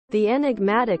The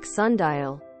enigmatic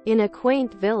sundial. In a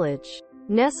quaint village,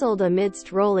 nestled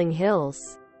amidst rolling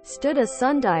hills, stood a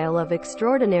sundial of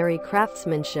extraordinary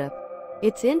craftsmanship.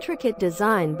 Its intricate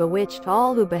design bewitched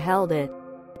all who beheld it.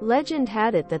 Legend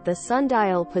had it that the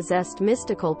sundial possessed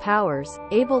mystical powers,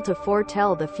 able to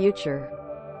foretell the future.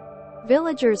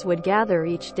 Villagers would gather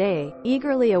each day,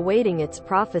 eagerly awaiting its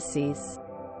prophecies.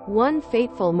 One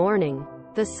fateful morning,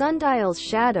 the sundial's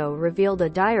shadow revealed a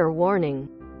dire warning,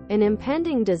 an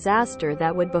impending disaster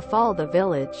that would befall the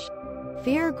village.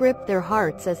 Fear gripped their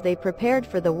hearts as they prepared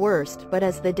for the worst, but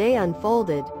as the day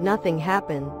unfolded, nothing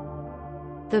happened.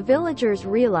 The villagers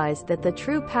realized that the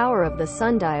true power of the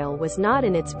sundial was not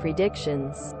in its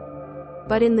predictions,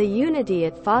 but in the unity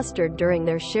it fostered during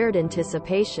their shared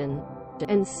anticipation.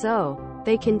 And so,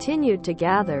 they continued to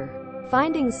gather,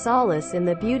 finding solace in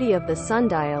the beauty of the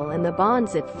sundial and the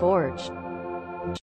bonds it forged.